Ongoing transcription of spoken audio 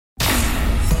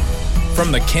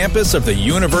from the campus of the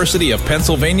University of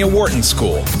Pennsylvania Wharton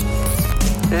School.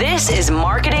 This is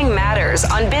Marketing Matters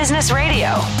on Business Radio.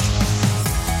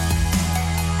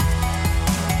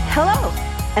 Hello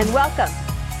and welcome.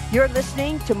 You're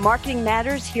listening to Marketing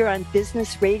Matters here on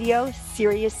Business Radio,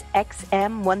 Sirius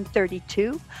XM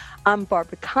 132. I'm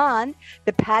Barbara Kahn,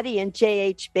 the Patty and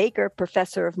J.H. Baker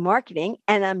Professor of Marketing,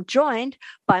 and I'm joined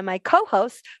by my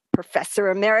co-host, Professor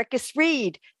Americus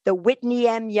Reed, the Whitney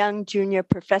M. Young Jr.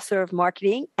 Professor of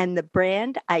Marketing and the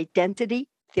Brand Identity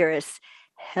Theorist.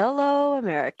 Hello,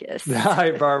 Americus.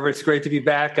 Hi, Barbara. It's great to be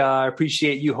back. I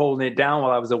appreciate you holding it down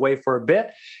while I was away for a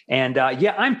bit. And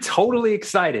I'm totally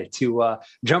excited to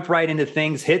jump right into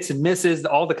things, hits and misses,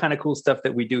 all the kind of cool stuff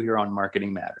that we do here on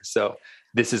Marketing Matters. So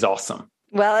this is awesome.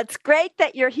 Well, it's great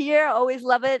that you're here. Always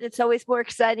love it. It's always more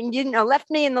exciting. You know, left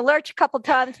me in the lurch a couple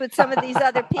times with some of these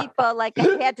other people. Like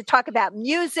I had to talk about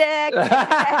music and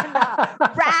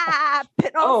rap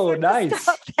and all sorts of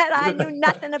stuff that I knew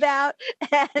nothing about.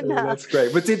 And, that's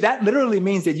great. But see, that literally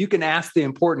means that you can ask the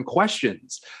important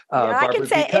questions. I can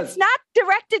say it's not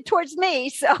directed towards me.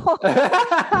 So,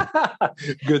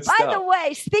 good stuff. By the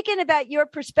way, speaking about your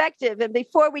perspective, and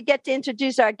before we get to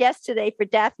introduce our guest today for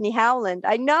Daphne Howland,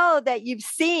 I know that you've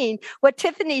seen what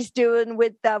Tiffany's doing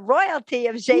with the royalty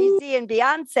of Jay-Z and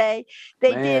Beyonce.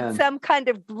 They did some kind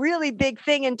of really big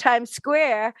thing in Times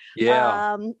Square.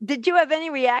 Yeah. Did you have any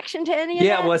reaction to any of that?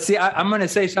 Yeah, well, see, I'm going to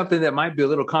say something that might be a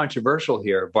little controversial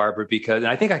here, Barbara, because, and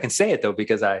I think I can say it though,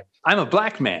 because I'm a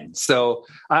Black man. So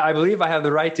I believe I have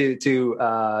the right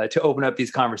to open up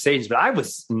these conversations, but I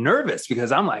was nervous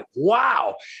because I'm like,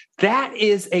 wow, that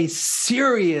is a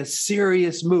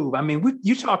serious move. I mean,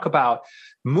 you talk about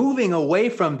moving away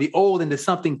from the old into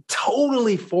something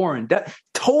totally foreign,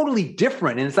 totally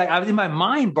different. And it's like, I was in my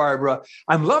mind, Barbara,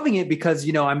 I'm loving it because,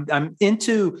 you know, I'm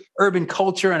into urban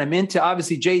culture and I'm into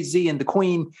obviously Jay-Z and the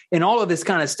Queen and all of this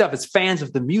kind of stuff as fans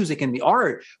of the music and the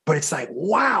art. But it's like,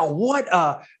 wow, what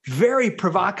a very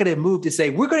provocative move to say,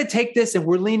 we're going to take this and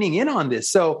we're leaning in on this.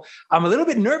 So I'm a little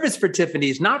bit nervous for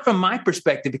Tiffany's, not from my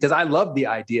perspective, because I love the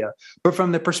idea, but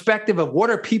from the perspective of what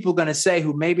are people going to say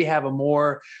who maybe have a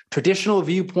more traditional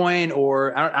viewpoint,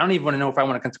 or I don't even want to know if I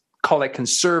want to call it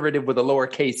conservative with a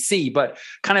lowercase c, but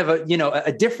kind of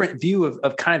a different view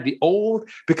of kind of the old,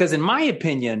 because in my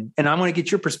opinion, and I want to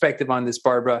get your perspective on this,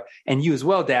 Barbara, and you as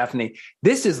well, Daphne,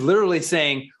 this is literally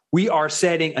saying we are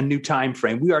setting a new time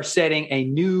frame. We are setting a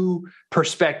new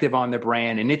perspective on the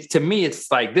brand. And to me,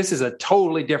 it's like, this is a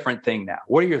totally different thing now.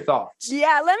 What are your thoughts?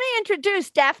 Yeah, let me introduce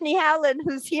Daphne Howland,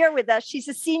 who's here with us. She's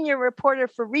a senior reporter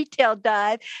for Retail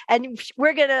Dive. And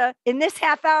in this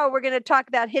half hour, we're going to talk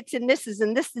about hits and misses.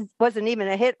 And wasn't even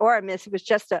a hit or a miss. It was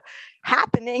just a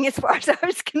happening as far as I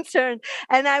was concerned.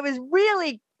 And I was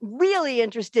really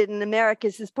interested in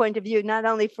Americus' point of view, not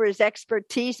only for his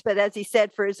expertise, but as he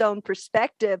said, for his own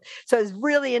perspective. So I was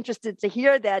really interested to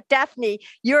hear that. Daphne,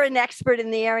 you're an expert in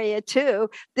the area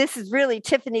too. This is really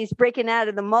Tiffany's breaking out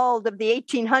of the mold of the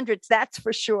 1800s, that's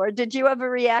for sure. Did you have a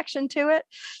reaction to it?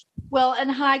 Well,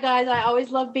 and hi guys, I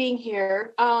always love being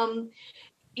here.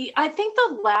 I think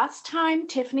the last time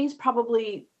Tiffany's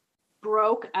probably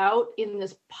broke out in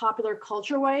this popular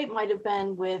culture way might have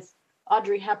been with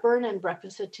Audrey Hepburn and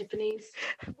Breakfast at Tiffany's.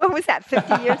 What was that,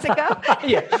 50 years ago?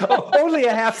 Only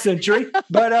a half century.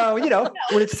 But,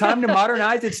 when it's time to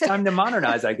modernize, it's time to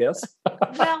modernize, I guess.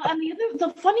 Well, and the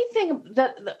funny thing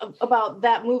about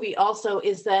that movie also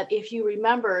is that if you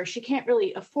remember, she can't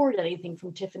really afford anything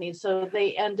from Tiffany's. So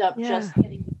they end up just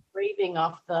getting the engraving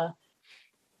off the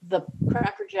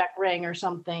Cracker Jack ring or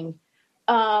something.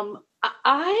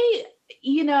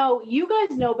 You guys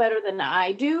know better than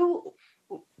I do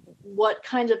what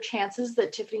kinds of chances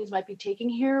that Tiffany's might be taking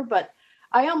here, but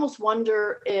I almost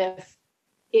wonder if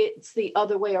it's the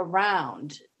other way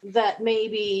around, that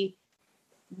maybe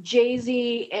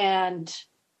Jay-Z and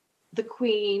the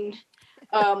Queen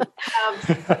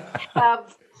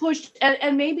have pushed,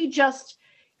 and maybe just,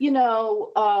 hip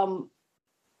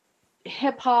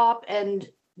hop and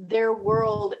their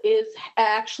world is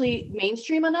actually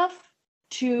mainstream enough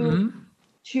to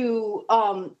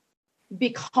be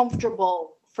comfortable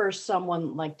for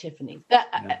someone like Tiffany. That's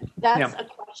a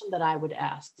question that I would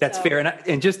ask. That's fair.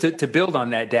 And just to build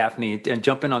on that, Daphne, and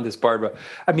jump in on this, Barbara,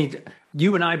 I mean,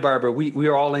 you and I, Barbara, we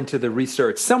are all into the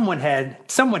research. Someone had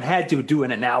to do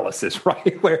an analysis,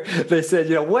 right? Where they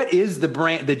said, what is the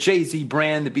brand, the Jay-Z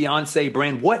brand, the Beyonce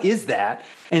brand? What is that?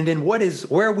 And then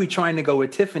where are we trying to go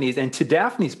with Tiffany's? And to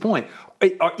Daphne's point,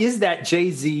 is that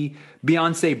Jay-Z,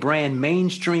 Beyonce brand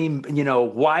mainstream,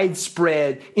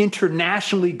 widespread,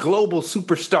 internationally global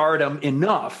superstardom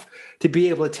enough to be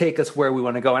able to take us where we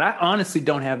want to go? And I honestly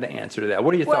don't have the answer to that.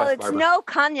 What are your thoughts, Well, it's Barbara? no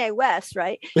Kanye West,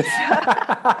 right?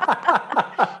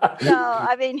 So,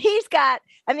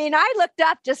 I mean, I looked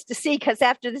up just to see, because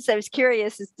after this, I was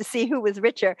curious as to see who was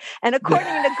richer. And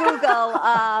according to Google,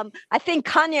 I think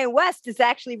Kanye West is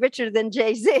actually richer than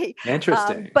Jay-Z.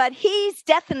 Interesting. But he's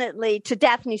definitely, to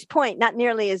Daphne's point, not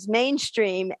nearly as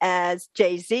mainstream as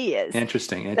Jay-Z is.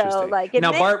 Interesting. So,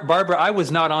 Now, Barbara, I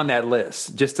was not on that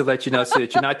list, just to let you know, so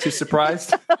that you're not too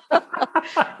surprised.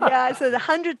 Yeah, so the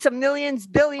hundreds of millions,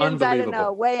 billions, I don't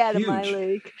know, way out of my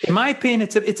league. In my opinion,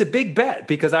 it's a big bet,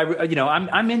 because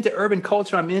I'm into urban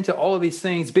culture. I'm into all of these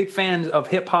things. Big fan of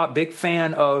hip hop. Big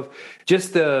fan of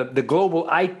just the global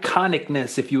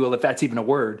iconicness, if you will, if that's even a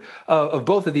word, of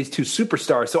both of these two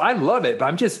superstars. So I love it,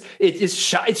 but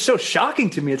it's so shocking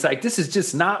to me. It's like, this is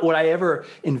just not what I ever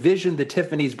envisioned the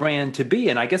Tiffany's brand to be.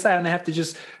 And I guess I have to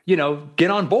just,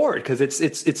 get on board, because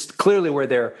it's clearly where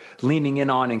they're leaning in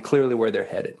on and clearly where they're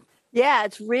headed. Yeah,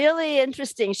 it's really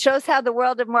interesting. Shows how the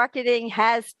world of marketing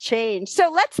has changed.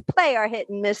 So let's play our hit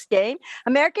and miss game.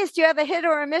 Americus, do you have a hit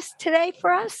or a miss today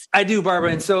for us? I do,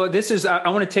 Barbara. And so this is, I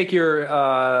want to take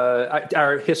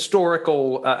our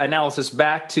historical analysis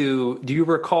back to, do you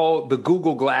recall the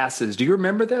Google glasses? Do you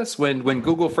remember this when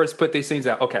Google first put these things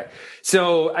out? Okay.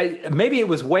 So maybe it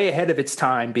was way ahead of its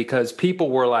time, because people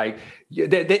were like,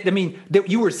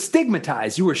 you were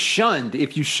stigmatized. You were shunned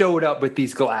if you showed up with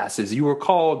these glasses. You were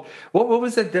called, what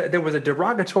was it? There was a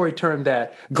derogatory term,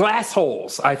 that glass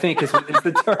holes, I think is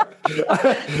the term.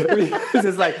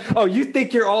 It's like, oh, you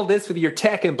think you're all this with your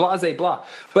tech and blah, blah, blah.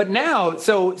 But now,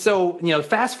 so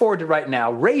fast forward to right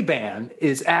now, Ray-Ban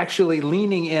is actually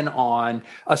leaning in on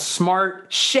a smart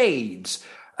shades.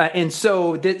 And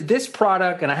so this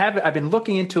product, and I've been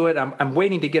looking into it. I'm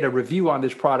waiting to get a review on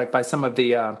this product by some of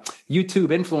the YouTube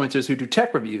influencers who do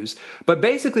tech reviews. But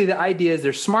basically, the idea is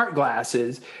they're smart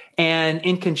glasses, and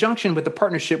in conjunction with the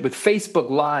partnership with Facebook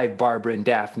Live, Barbara and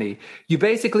Daphne, you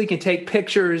basically can take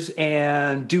pictures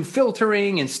and do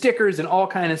filtering and stickers and all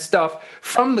kind of stuff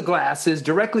from the glasses,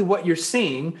 directly what you're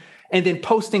seeing, and then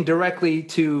posting directly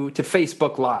to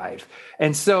Facebook Live.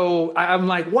 And so I'm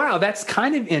like, wow, that's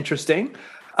kind of interesting.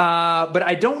 But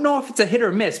I don't know if it's a hit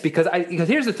or miss, because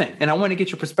here's the thing, and I want to get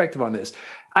your perspective on this.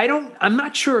 I'm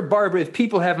not sure, Barbara, if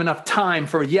people have enough time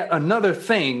for yet another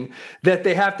thing that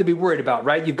they have to be worried about,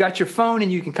 right? You've got your phone,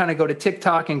 and you can kind of go to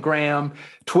TikTok and Gram,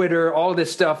 Twitter, all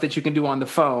this stuff that you can do on the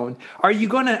phone. Are you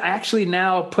going to actually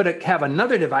now have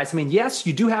another device? I mean, yes,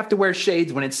 you do have to wear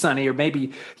shades when it's sunny, or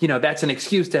maybe, that's an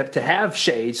excuse to have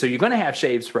shades. So you're going to have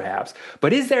shades perhaps,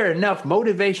 but is there enough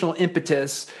motivational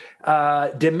impetus,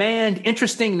 demand,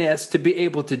 interestingness to be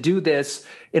able to do this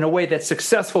in a way that's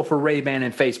successful for Ray-Ban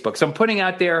and Facebook? So I'm putting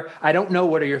out there, I don't know.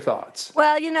 What are your thoughts?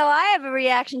 Well, I have a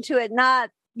reaction to it. Not,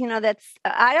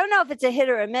 I don't know if it's a hit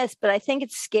or a miss, but I think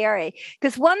it's scary,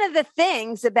 because one of the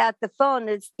things about the phone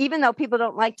is, even though people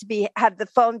don't like to have the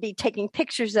phone be taking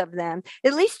pictures of them,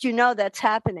 at least that's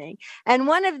happening. And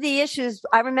one of the issues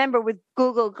I remember with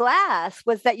Google Glass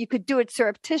was that you could do it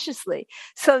surreptitiously.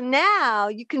 So now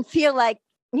you can feel like,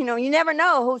 you never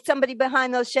know who somebody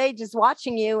behind those shades is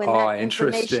watching you, and that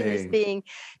information is being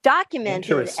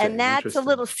documented. And that's a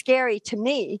little scary to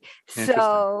me.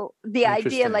 So the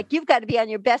idea, like, you've got to be on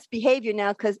your best behavior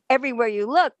now, because everywhere you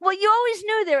look, well, you always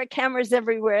knew there were cameras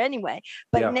everywhere anyway.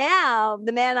 But now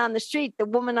the man on the street, the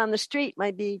woman on the street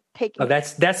might be taking. Oh,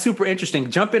 that's super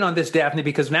interesting. Jump in on this, Daphne,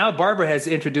 because now Barbara has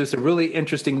introduced a really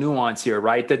interesting nuance here,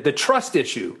 right? The trust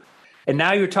issue. And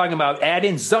now you're talking about add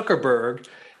in Zuckerberg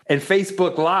and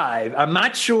Facebook Live. I'm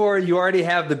not sure you already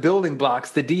have the building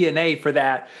blocks, the DNA for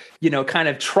that, kind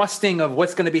of trusting of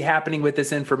what's going to be happening with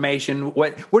this information.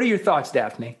 What are your thoughts,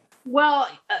 Daphne? Well,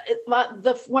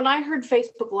 when I heard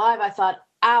Facebook Live, I thought,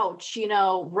 ouch,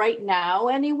 right now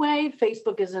anyway,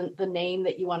 Facebook isn't the name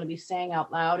that you want to be saying out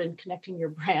loud and connecting your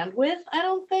brand with, I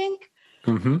don't think.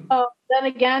 Mm-hmm. Then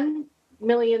again,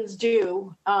 millions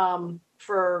do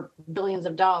for billions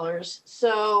of dollars.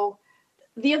 So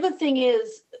the other thing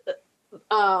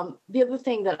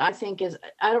that I think is,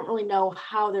 I don't really know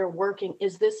how they're working.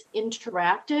 Is this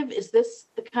interactive? Is this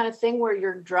the kind of thing where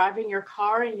you're driving your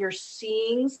car and you're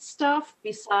seeing stuff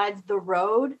besides the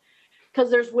road?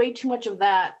 Because there's way too much of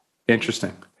that.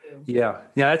 Interesting. Yeah,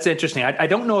 that's interesting. I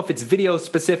don't know if it's video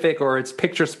specific or it's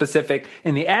picture specific.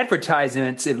 In the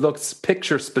advertisements, it looks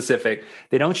picture specific.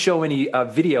 They don't show any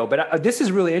video, but this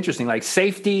is really interesting. Like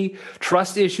safety,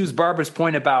 trust issues. Barbara's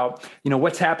point about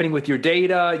what's happening with your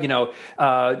data.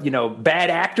 Bad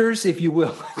actors, if you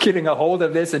will, getting a hold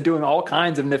of this and doing all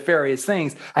kinds of nefarious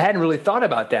things. I hadn't really thought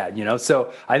about that.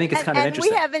 So I think it's kind of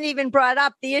interesting. And we haven't even brought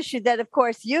up the issue that, of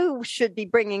course, you should be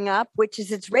bringing up, which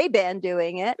is it's Ray-Ban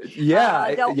doing it. Yeah.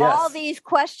 Yes. All these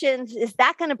questions, is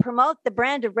that going to promote the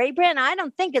brand of Ray-Ban? I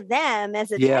don't think of them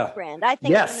as a tech brand. I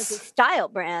think of them as a style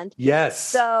brand. Yes.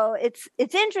 So it's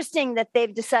interesting that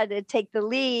they've decided to take the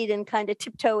lead and kind of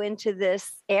tiptoe into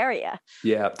this area.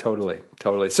 Yeah, totally.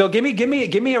 So give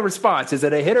me a response. Is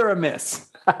it a hit or a miss?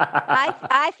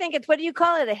 I think it's, what do you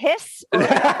call it? A hiss? Or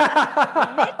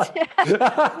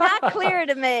not clear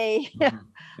to me.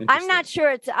 I'm not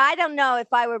sure. I don't know if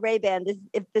I were Ray-Ban,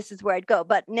 if this is where I'd go,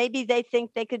 but maybe they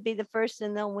think they could be the first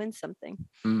and they'll win something.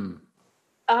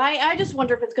 I just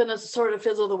wonder if it's going to sort of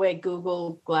fizzle the way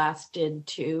Google Glass did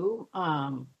too.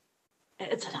 The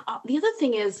other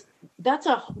thing is that's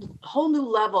a whole new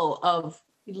level of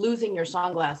losing your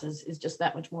sunglasses is just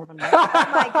that much more of a nightmare. Oh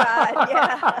my God.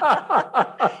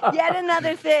 Yeah. Yet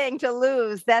another thing to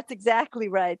lose. That's exactly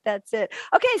right. That's it.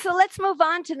 Okay. So let's move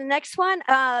on to the next one.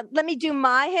 Let me do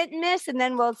my hit and miss, and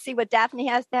then we'll see what Daphne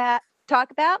has to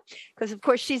talk about, because of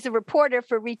course she's a reporter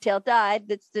for Retail Dive.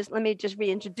 Let me just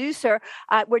reintroduce her.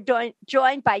 We're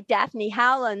joined by Daphne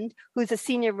Howland, who's a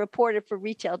senior reporter for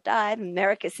Retail Dive.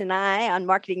 Americus and I on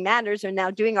Marketing Matters are now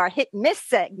doing our hit and miss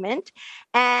segment.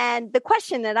 And the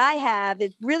question that I have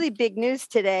is really big news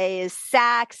today is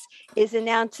Saks is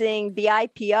announcing the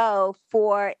IPO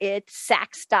for its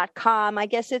Saks.com, I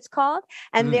guess it's called.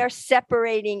 And they're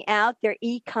separating out their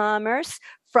e-commerce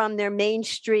from their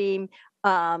mainstream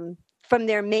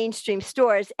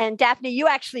stores. And Daphne, you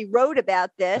actually wrote about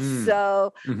this.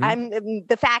 So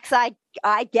the facts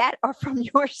I get are from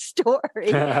your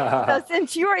story. So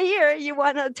since you're here, you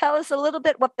want to tell us a little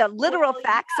bit what the literal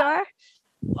facts are?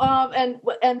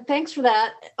 And thanks for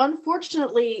that.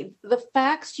 Unfortunately, the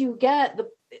facts you get,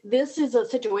 this is a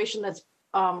situation that's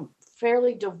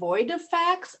fairly devoid of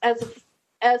facts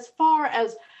as far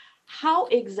as how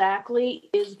exactly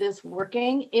is this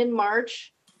working. In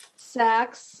March,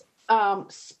 Saks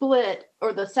split,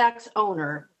 or the Saks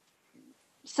owner,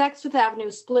 Saks Fifth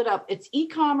Avenue split up its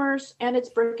e-commerce and its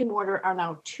brick and mortar are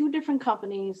now two different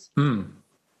companies. In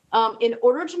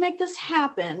order to make this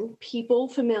happen, people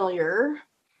familiar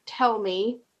tell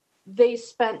me they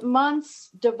spent months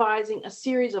devising a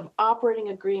series of operating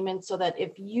agreements so that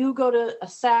if you go to a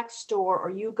Saks store or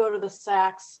you go to the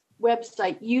Saks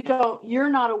website, you're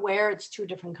not aware it's two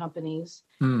different companies.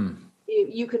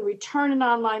 You can return an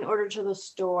online order to the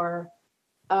store,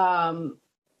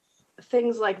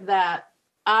 things like that.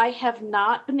 I have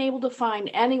not been able to find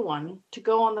anyone to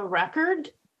go on the record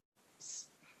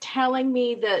telling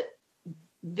me that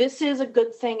this is a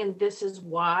good thing and this is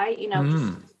why,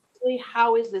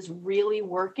 how is this really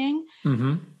working?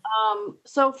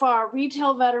 So far,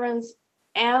 retail veterans,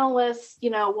 analysts,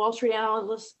 Wall Street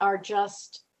analysts are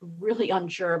just really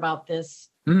unsure about this.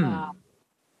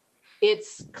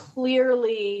 It's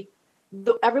clearly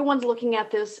everyone's looking at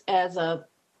this as a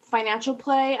financial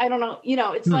play. I don't know.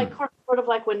 It's like sort of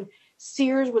like when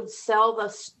Sears would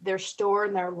sell their store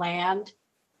and their land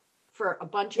for a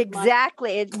bunch of money.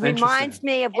 Exactly. It reminds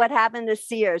me of what happened to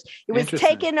Sears. It was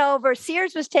taken over.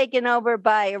 Sears was taken over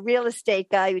by a real estate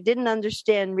guy who didn't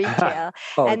understand retail.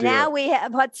 Now we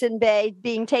have Hudson Bay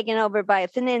being taken over by a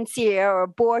financier or a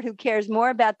board who cares more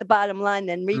about the bottom line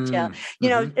than retail.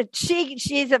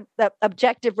 She's an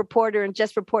objective reporter and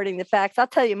just reporting the facts. I'll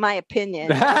tell you my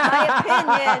opinion.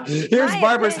 Here's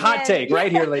Barbara's hot take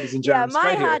right here, ladies and gentlemen.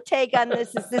 My hot take on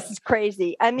this is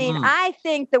crazy. I mean, I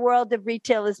think the world of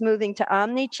retail is moving to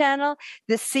omni-channel,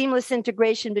 this seamless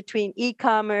integration between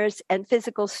e-commerce and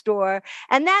physical store.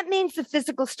 And that means the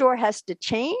physical store has to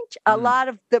change. A lot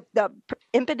of the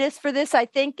impetus for this, I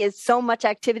think, is so much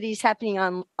activity is happening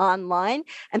online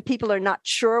and people are not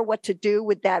sure what to do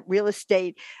with that real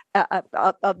estate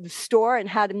of the store and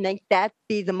how to make that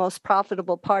be the most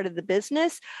profitable part of the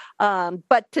business.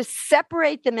 But to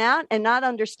separate them out and not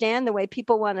understand the way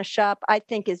people want to shop, I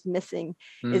think is missing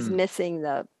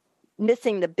the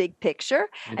big picture.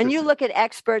 And you look at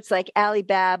experts like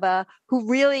Alibaba who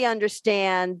really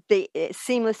understand the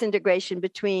seamless integration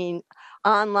between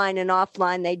online and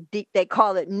offline. They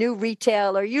call it new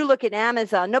retail. Or you look at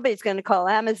Amazon. Nobody's going to call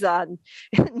Amazon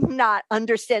not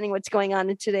understanding what's going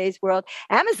on in today's world.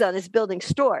 Amazon is building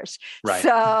stores. Right.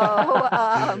 So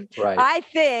I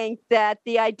think that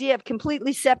the idea of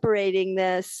completely separating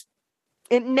this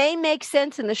it may make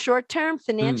sense in the short term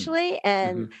financially,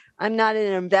 and I'm not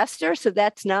an investor, so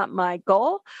that's not my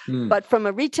goal. But from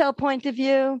a retail point of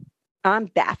view, I'm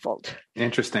baffled.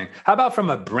 Interesting. How about from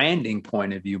a branding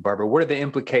point of view, Barbara? What are the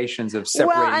implications of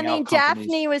separating out companies?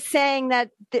 Daphne was saying that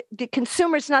the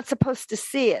consumer's not supposed to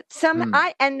see it.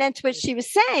 And that's what she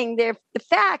was saying. The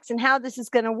facts and how this is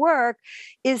going to work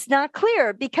is not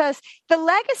clear, because the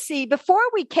legacy, before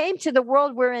we came to the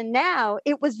world we're in now,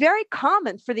 it was very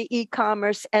common for the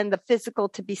e-commerce and the physical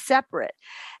to be separate.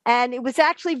 And it was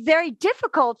actually very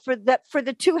difficult for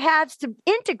the two halves to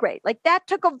integrate. Like, that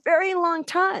took a very long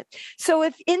time. So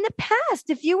if in the past,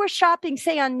 if you were shopping,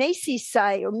 say, on Macy's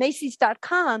site or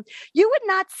Macy's.com, you would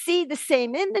not see the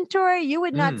same inventory. You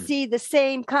would not see the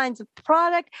same kinds of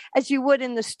product as you would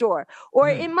in the store. Or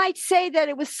it might say that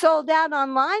it was sold out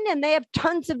online and they have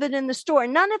tons of it in the store.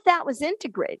 None of that was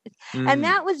integrated. And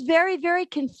that was very, very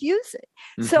confusing.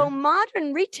 So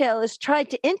modern retail has tried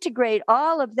to integrate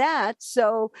all of that.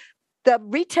 So the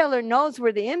retailer knows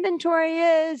where the inventory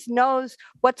is, knows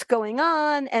what's going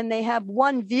on, and they have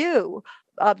one view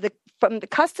of from the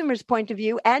customer's point of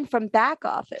view and from back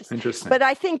office. Interesting. But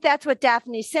I think that's what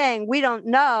Daphne's saying. We don't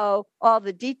know all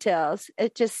the details.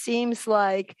 It just seems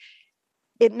like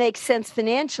it makes sense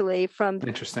financially from,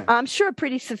 interesting, I'm sure,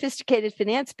 pretty sophisticated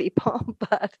finance people.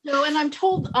 But no, and I'm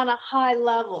told on a high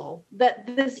level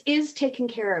that this is taken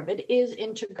care of. It is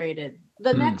integrated.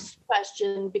 The next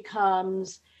question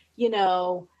becomes,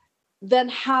 then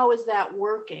how is that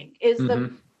working? Is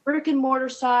the brick and mortar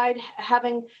side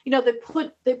having,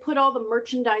 they put all the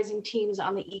merchandising teams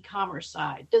on the e-commerce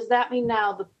side. Does that mean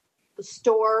now the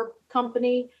store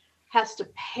company has to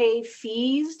pay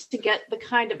fees to get the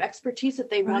kind of expertise that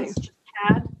they once just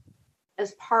had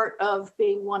as part of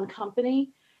being one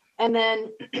company? And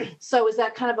then, so is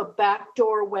that kind of a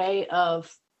backdoor way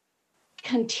of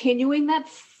continuing that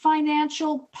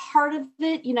financial part of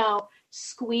it,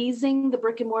 squeezing the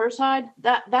brick and mortar side?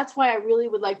 That's why I really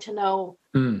would like to know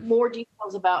more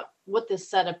details about what this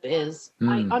setup is.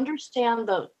 I understand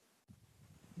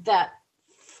that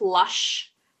flush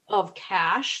of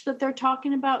cash that they're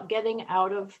talking about getting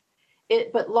out of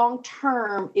it, but long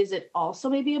term, is it also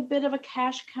maybe a bit of a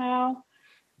cash cow?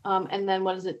 And then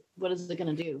what is it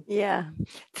going to do? Yeah.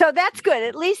 So that's good.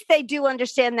 At least they do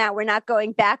understand that we're not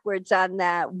going backwards on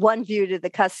that one view to the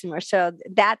customer. So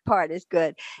that part is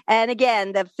good. And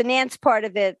again, the finance part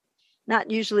of it,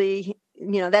 not usually,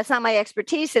 that's not my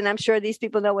expertise. And I'm sure these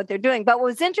people know what they're doing. But what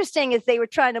was interesting is they were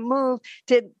trying to move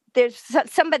to, there's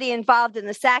somebody involved in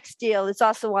the Saks deal is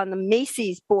also on the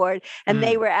Macy's board, and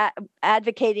they were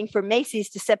advocating for Macy's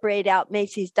to separate out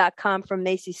Macy's.com from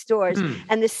Macy's stores.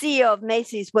 And the CEO of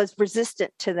Macy's was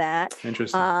resistant to that.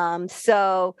 Interesting.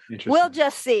 So we'll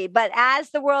just see. But as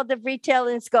the world of retail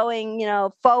is going,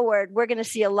 forward, we're going to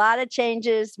see a lot of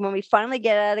changes when we finally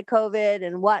get out of COVID,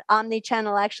 and what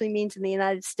omni-channel actually means in the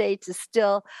United States is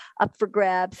still up for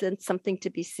grabs and something to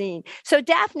be seen. So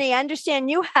Daphne, I understand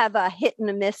you have a hit and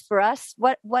a miss for us.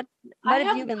 What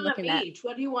have you been looking at?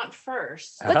 What do you want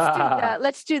first?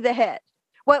 Let's do the hit.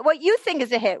 What you think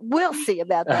is a hit, we'll see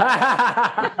about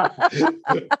that.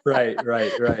 Right.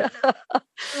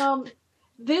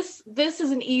 This is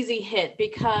an easy hit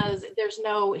because there's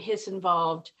no hiss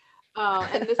involved.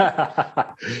 And this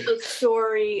is a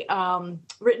story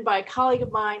written by a colleague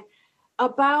of mine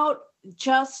about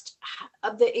just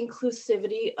the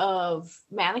inclusivity of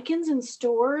mannequins in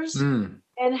stores.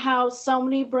 And how so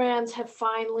many brands have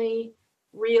finally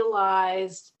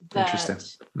realized that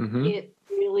it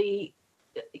really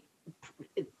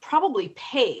it probably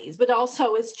pays, but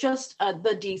also it's just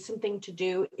the decent thing to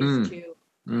do is to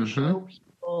show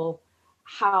people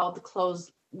how the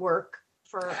clothes work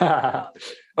for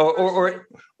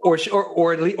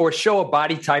or show a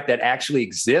body type that actually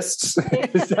exists.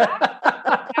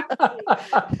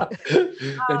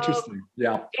 Interesting.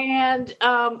 Yeah. And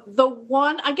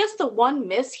the one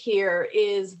miss here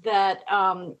is that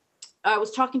I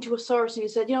was talking to a source and he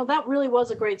said, that really was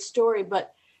a great story,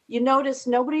 but you notice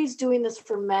nobody's doing this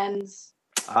for men's.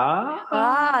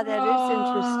 That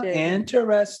is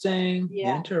interesting.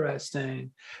 Yeah.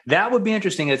 Interesting. That would be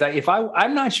interesting.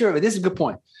 I'm not sure, but this is a good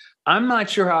point. I'm not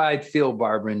sure how I'd feel,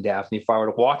 Barbara and Daphne, if I were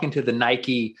to walk into the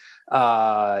Nike,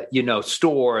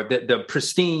 store, the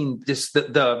pristine, just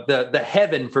the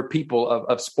heaven for people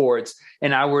of sports,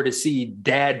 and I were to see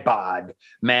dad bod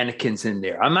mannequins in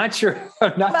there. I'm not sure.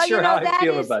 How I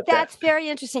feel about that. That's very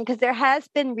interesting because there has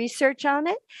been research on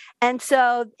it, and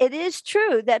so it is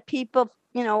true that people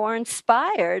or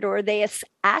inspired, or they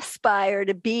aspire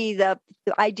to be the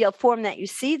ideal form that you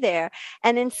see there.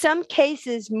 And in some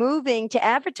cases, moving to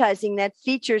advertising that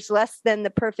features less than the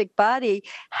perfect body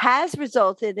has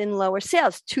resulted in lower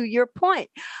sales, to your point.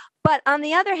 But on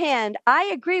the other hand, I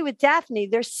agree with Daphne.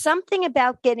 There's something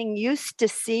about getting used to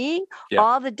seeing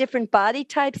all the different body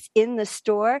types in the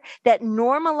store that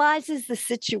normalizes the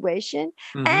situation.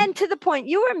 Mm-hmm. And to the point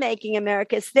you were making,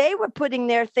 Americus, they were putting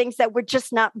there things that were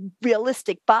just not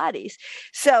realistic bodies.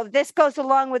 So this goes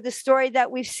along with the story that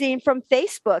we've seen from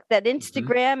Facebook, that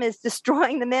Instagram is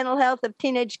destroying the mental health of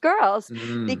teenage girls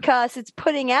because it's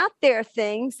putting out there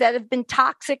things that have been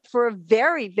toxic for a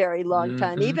very, very long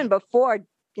time, even before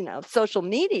social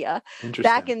media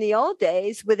back in the old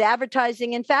days with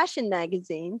advertising in fashion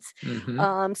magazines.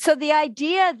 So the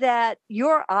idea that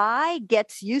your eye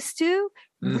gets used to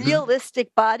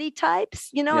realistic body types,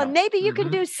 and maybe you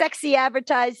can do sexy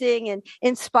advertising and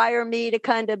inspire me to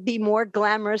kind of be more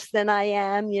glamorous than I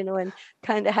am, and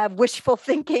kind of have wishful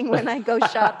thinking when I go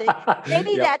shopping.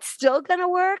 Maybe that's still going to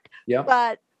work,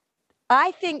 but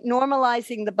I think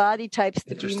normalizing the body types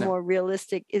to be more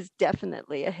realistic is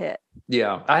definitely a hit.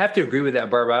 Yeah, I have to agree with that,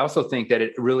 Barbara. I also think that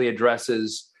it really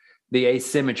addresses the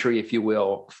asymmetry, if you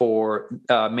will, for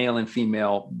male and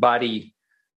female body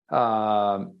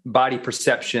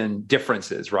perception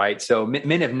differences, right? So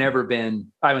men have never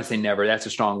been, I wouldn't say never, that's a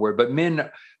strong word, but men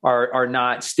are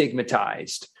not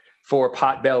stigmatized for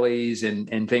pot bellies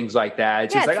and things like that.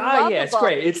 It's just like, it's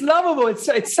great. It's lovable.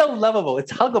 It's so lovable.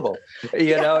 It's huggable.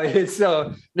 It's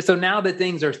so now that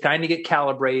things are kind of get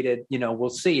calibrated, we'll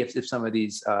see if some of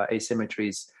these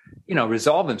asymmetries,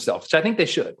 resolve themselves, which I think they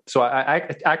should. So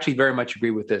I actually very much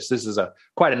agree with this. This is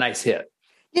quite a nice hit.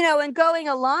 And going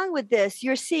along with this,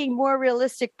 you're seeing more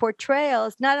realistic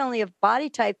portrayals, not only of body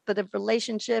type, but of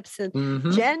relationships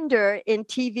and gender in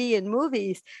TV and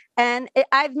movies. And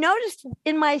I've noticed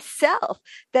in myself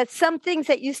that some things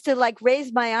that used to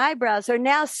raise my eyebrows are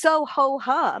now so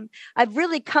ho-hum. I've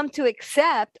really come to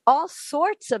accept all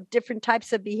sorts of different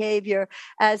types of behavior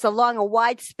as along a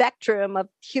wide spectrum of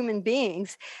human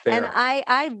beings. Fair. And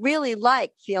I really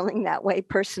like feeling that way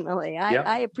personally.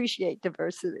 I appreciate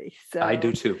diversity. So. I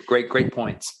do too. Great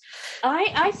points.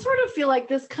 I sort of feel like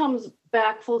this comes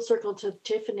back full circle to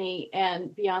Tiffany and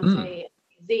Beyonce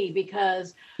Z,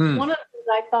 because one of the things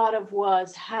I thought of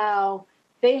was how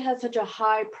they had such a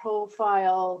high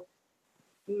profile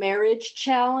marriage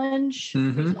challenge,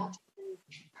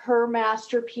 her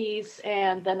masterpiece,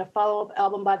 and then a follow-up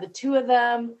album by the two of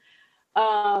them.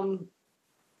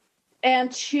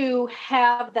 And to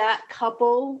have that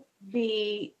couple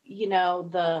be,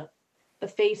 the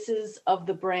faces of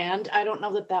the brand, I don't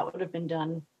know that would have been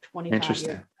done 25 years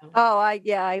ago. Oh,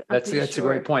 that's a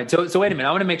great point. So wait a minute.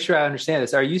 I want to make sure I understand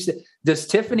this. Does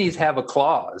Tiffany's have a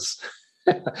clause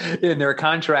in their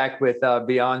contract with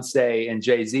Beyonce and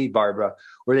Jay-Z, Barbara,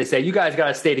 where they say, you guys got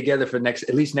to stay together for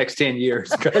at least next 10 years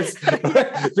because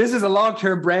this is a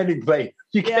long-term branding play.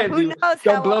 You can't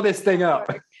don't blow this thing up.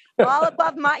 All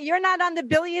above you're not on the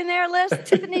billionaire list.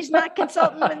 Tiffany's not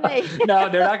consulting with me. No,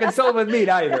 they're not consulting with me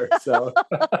either. So,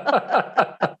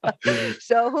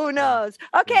 so who knows?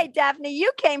 Okay, Daphne,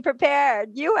 you came prepared.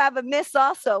 You have a miss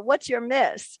also. What's your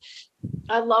miss?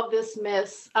 I love this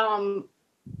miss.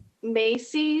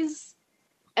 Macy's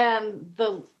and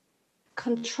the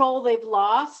control they've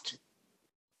lost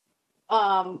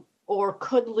or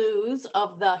could lose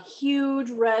of the huge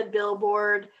red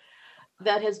billboard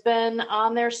that has been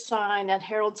on their sign at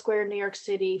Herald Square, New York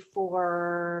City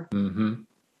for,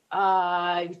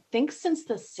 I think since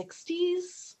the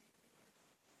 60s.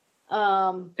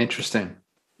 Interesting.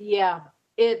 Yeah,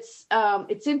 it's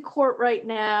in court right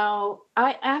now.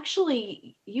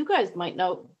 You guys might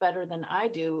know better than I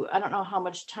do. I don't know how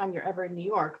much time you're ever in New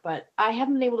York, but I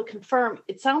haven't been able to confirm.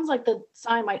 It sounds like the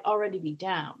sign might already be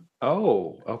down.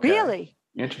 Oh, okay. Really?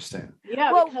 Interesting.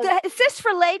 Yeah. Well, is this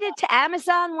related to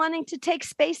Amazon wanting to take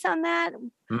space on that?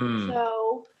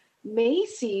 So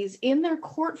Macy's, in their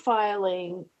court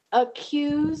filing,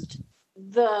 accused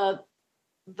the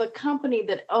company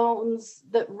that owns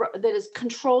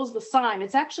controls the sign.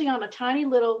 It's actually on a tiny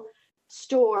little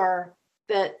store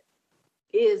that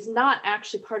is not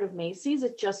actually part of Macy's.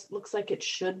 It just looks like it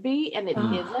should be, and it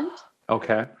isn't.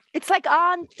 Okay. It's like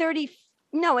on 30.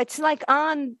 No, it's like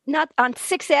not on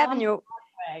 6th Avenue.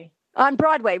 On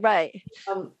Broadway, right.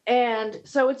 And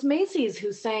so it's Macy's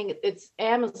who's saying it's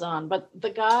Amazon, but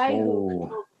the guy who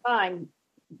controls the sign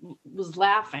was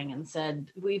laughing and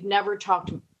said, we've never talked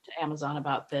to Amazon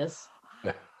about this.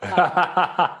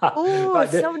 Ooh,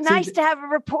 so nice to have a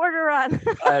reporter on.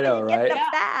 I know, right? Get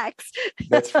the facts.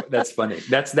 That's funny.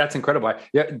 That's incredible.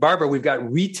 Yeah, Barbara, we've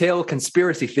got retail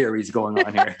conspiracy theories going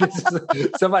on here.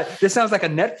 This sounds like a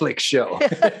Netflix show.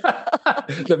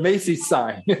 The Macy's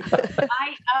sign.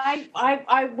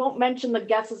 I won't mention the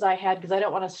guesses I had because I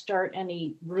don't want to start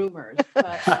any rumors.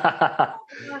 But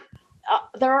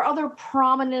there are other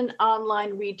prominent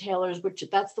online retailers, which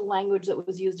that's the language that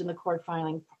was used in the court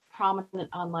filing. Prominent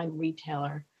online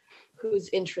retailer who's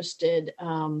interested.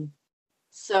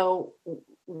 So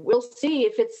we'll see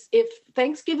if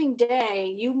Thanksgiving Day,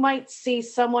 you might see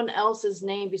someone else's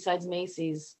name besides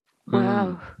Macy's.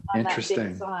 Wow. Interesting. That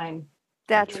big sign.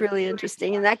 That's really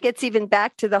interesting. And that gets even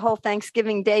back to the whole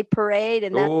Thanksgiving Day parade,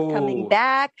 and that's coming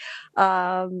back.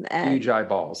 And huge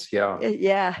eyeballs. Yeah.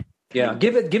 Yeah. Yeah.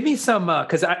 Give me some,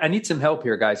 cause I need some help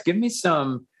here, guys. Give me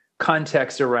some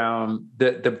context around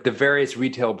the various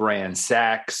retail brands,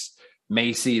 Saks,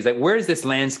 Macy's. Like, where is this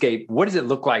landscape? What does it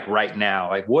look like right now?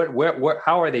 Like,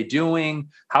 how are they doing?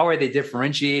 How are they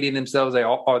differentiating themselves?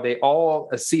 Are they all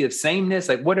a sea of sameness?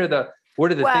 Like, what are the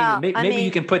things? Maybe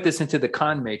you can put this into the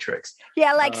con matrix.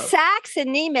 Yeah, like Saks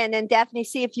and Neiman, and Daphne,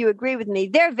 see if you agree with me.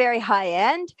 They're very high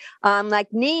end. Like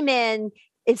Neiman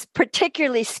is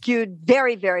particularly skewed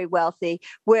very, very wealthy,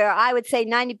 where I would say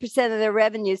 90% of their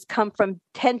revenues come from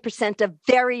 10% of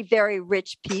very, very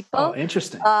rich people. Oh,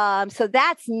 interesting. So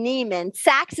that's Neiman.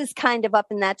 Saks is kind of up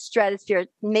in that stratosphere,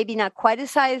 maybe not quite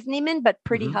as high as Neiman, but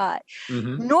pretty high.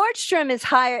 Mm-hmm. Nordstrom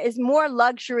is more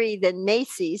luxury than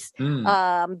Macy's,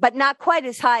 but not quite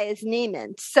as high as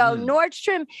Neiman. So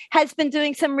Nordstrom has been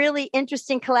doing some really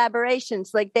interesting collaborations.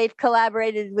 Like they've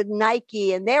collaborated with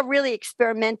Nike, and they're really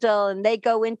experimental, and they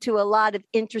go into a lot of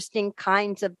interesting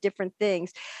kinds of different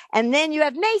things. And then you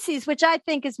have Macy's, which I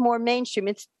think is more mainstream.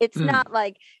 It's not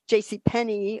like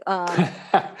JCPenney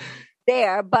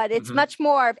there, but it's much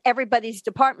more of everybody's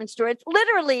department store. It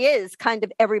literally is kind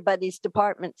of everybody's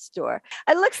department store.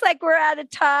 It looks like we're out of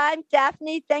time.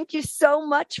 Daphne, thank you so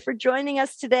much for joining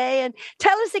us today. And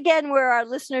tell us again where our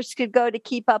listeners could go to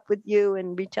keep up with you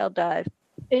and Retail Dive.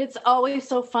 It's always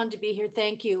so fun to be here.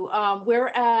 Thank you. We're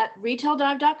at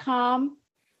retaildive.com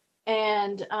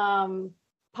and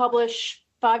publish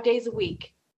 5 days a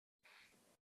week.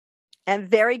 And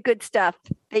very good stuff.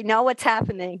 They know what's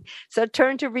happening. So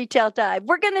turn to Retail Dive.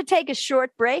 We're going to take a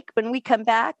short break. When we come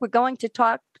back, we're going to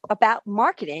talk about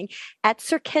marketing at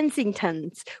Sir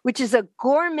Kensington's, which is a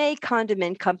gourmet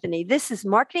condiment company. This is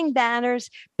Marketing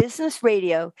Banners Business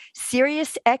Radio,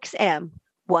 Sirius XM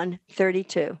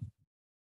 132.